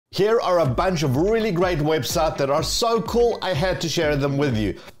Here are a bunch of really great websites that are so cool I had to share them with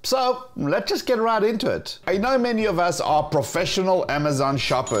you. So let's just get right into it. I know many of us are professional Amazon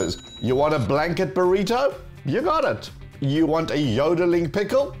shoppers. You want a blanket burrito? You got it. You want a yodeling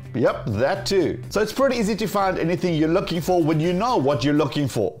pickle? Yep, that too. So it's pretty easy to find anything you're looking for when you know what you're looking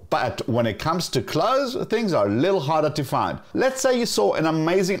for. But when it comes to clothes, things are a little harder to find. Let's say you saw an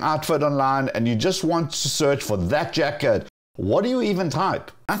amazing outfit online and you just want to search for that jacket. What do you even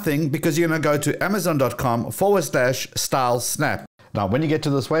type? Nothing, because you're going to go to amazon.com/stylesnap. Now, when you get to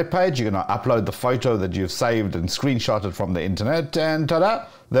this webpage, you're going to upload the photo that you've saved and screenshotted from the internet, and ta-da,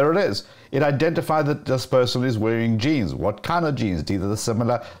 there it is. It identifies that this person is wearing jeans. What kind of jeans? These are the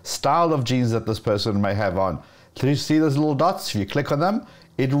similar style of jeans that this person may have on. Do you see those little dots? If you click on them,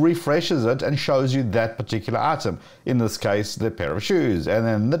 it refreshes it and shows you that particular item. In this case, the pair of shoes, and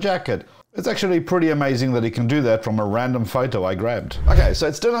then the jacket. It's actually pretty amazing that he can do that from a random photo I grabbed. Okay, so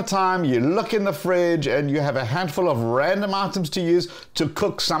it's dinner time, you look in the fridge and you have a handful of random items to use to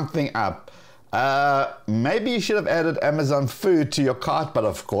cook something up. Maybe you should have added Amazon food to your cart, but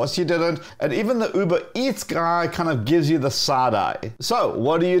of course you didn't. And even the Uber Eats guy kind of gives you the side eye. So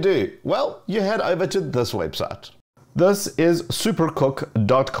what do? Well, you head over to this website. This is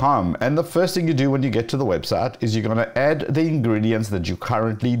supercook.com, and the first thing you do when you get to the website is you're going to add the ingredients that you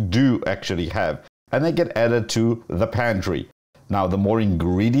currently do actually have, and they get added to the pantry. Now, the more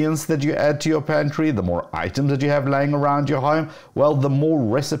ingredients that you add to your pantry, the more items that you have laying around your home, well, the more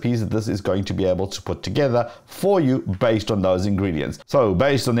recipes this is going to be able to put together for you based on those ingredients. So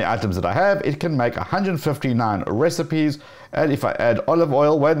based on the items that I have, it can make 159 recipes. And if I add olive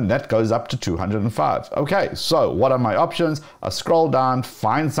oil, well, that goes up to 205. Okay, so what are my options? I scroll down,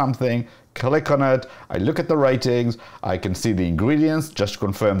 find something, click on it, I look at the ratings, I can see the ingredients, just to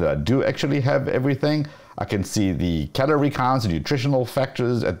confirm that I do actually have everything. I can see the calorie counts and nutritional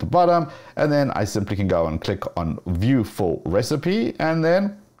factors at the bottom, and then I simply can go and click on view full recipe and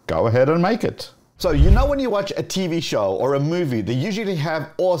then go ahead and make it. So you know when you watch a TV show or a movie, they usually have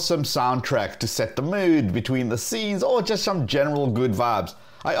awesome soundtrack to set the mood between the scenes or just some general good vibes.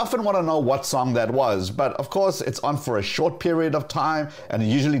 I often want to know what song that was, but of course it's on for a short period of time and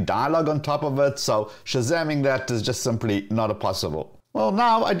usually dialogue on top of it, so shazamming that is just simply not possible. Well,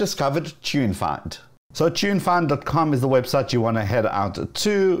 now I discovered TuneFind. So tunefind.com is the website you want to head out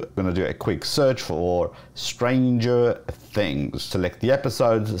to. I'm going to do a quick search for Stranger Things. Select the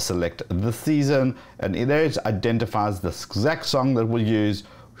episodes, select the season, and there it identifies the exact song that we'll use,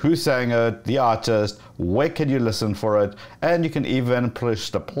 who sang it, the artist, where can you listen for it, and you can even push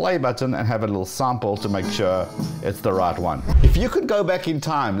the play button and have a little sample to make sure it's the right one. If you could go back in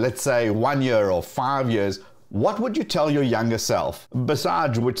time, let's say 1 year or 5 years, what would you tell your younger self?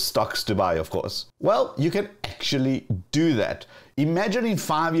 Besides which stocks to buy, of course. Well, you can actually do that. Imagine in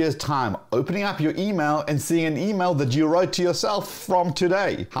 5 years' time opening up your email and seeing an email that you wrote to yourself from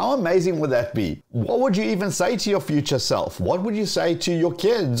today. How amazing would that be? What would you even say to your future self? What would you say to your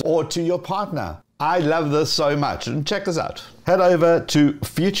kids or to your partner? I love this so much, and check this out. Head over to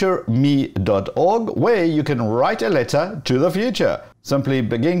futureme.org where you can write a letter to the future. Simply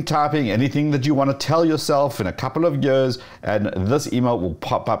begin typing anything that you want to tell yourself in a couple of years, and this email will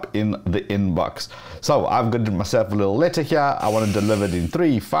pop up in the inbox. So I've got myself a little letter here. I want to deliver it in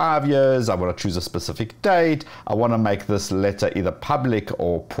 3-5 years. I want to choose a specific date. I want to make this letter either public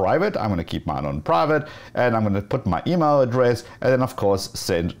or private. I'm going to keep mine on private, and I'm going to put my email address and then of course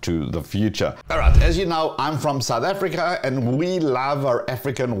send to the future. All right, as you know, I'm from South Africa and we love our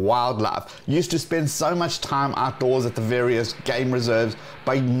African wildlife. Used to spend so much time outdoors at the various game reserves.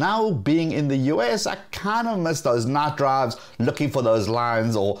 By now being in the US, I kind of miss those night drives looking for those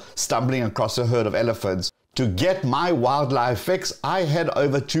lions or stumbling across a herd of elephants. To get my wildlife fix, I head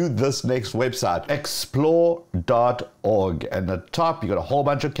over to this next website, explore.org. And at the top, you got a whole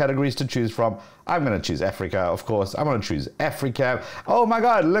bunch of categories to choose from. I'm going to choose Africa, of course. I'm going to choose Africa. Oh my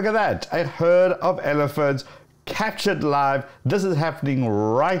God, look at that. A herd of elephants captured live. This is happening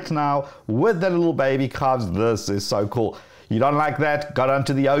right now with the little baby calves. This is so cool. You don't like that? Got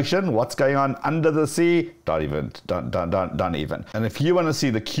onto the ocean. What's going on under the sea? Don't even. And if you want to see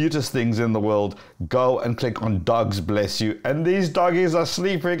the cutest things in the world, go and click on Dogs Bless You. And these doggies are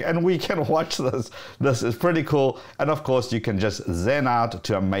sleeping and we can watch this. This is pretty cool. And of course, you can just zen out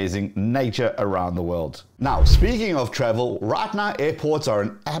to amazing nature around the world. Now, speaking of travel, right now airports are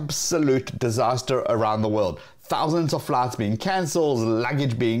an absolute disaster around the world. Thousands of flights being cancelled,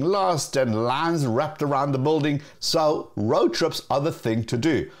 luggage being lost, and lines wrapped around the building. So road trips are the thing to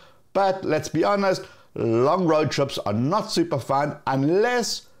do. But let's be honest, long road trips are not super fun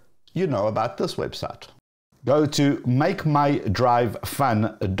unless you know about this website. Go to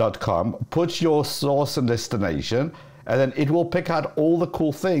makemydrivefun.com, put your source and destination, and then it will pick out all the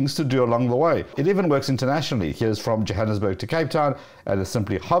cool things to do along the way. It even works internationally. Here's from Johannesburg to Cape Town, and I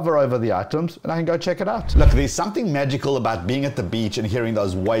simply hover over the items and I can go check it out. Look, there's something magical about being at the beach and hearing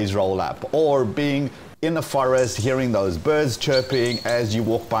those waves roll up, or being in the forest, hearing those birds chirping as you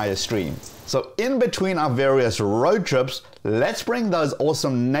walk by a stream. So in between our various road trips, let's bring those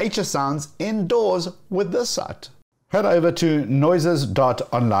awesome nature sounds indoors with this site. Head over to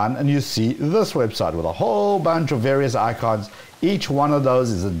noises.online and you see this website with a whole bunch of various icons. Each one of those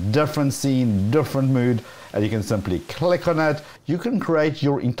is a different scene, different mood, and you can simply click on it. You can create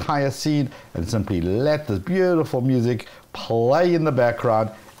your entire scene and simply let this beautiful music play in the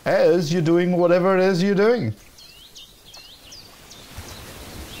background as you're doing whatever it is you're doing.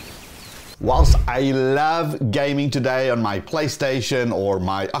 Whilst I love gaming today on my PlayStation or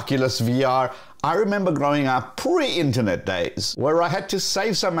my Oculus VR, I remember growing up pre-internet days where I had to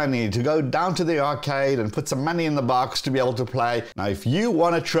save some money to go down to the arcade and put some money in the box to be able to play. Now, if you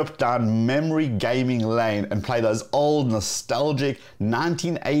want a trip down memory gaming lane and play those old nostalgic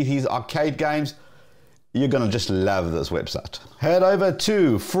 1980s arcade games, you're gonna just love this website. Head over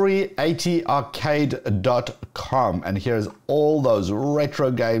to free80arcade.com and here's all those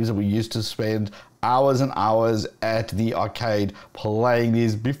retro games that we used to spend hours and hours at the arcade playing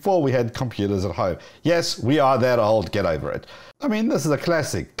these before we had computers at home. Yes, we are that old, get over it. I mean, this is a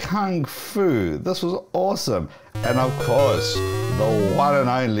classic, Kung Fu. This was awesome. And of course, the one and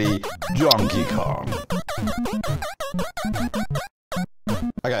only Donkey Kong.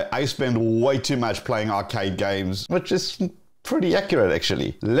 Okay, I spend way too much playing arcade games, which is pretty accurate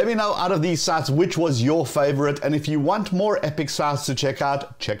actually. Let me know out of these sites which was your favorite, and if you want more epic sites to check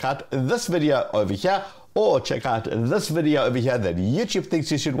out this video over here, or check out this video over here that YouTube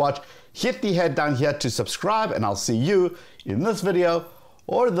thinks you should watch. Hit the head down here to subscribe, and I'll see you in this video,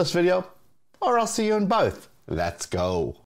 or I'll see you in both. Let's go.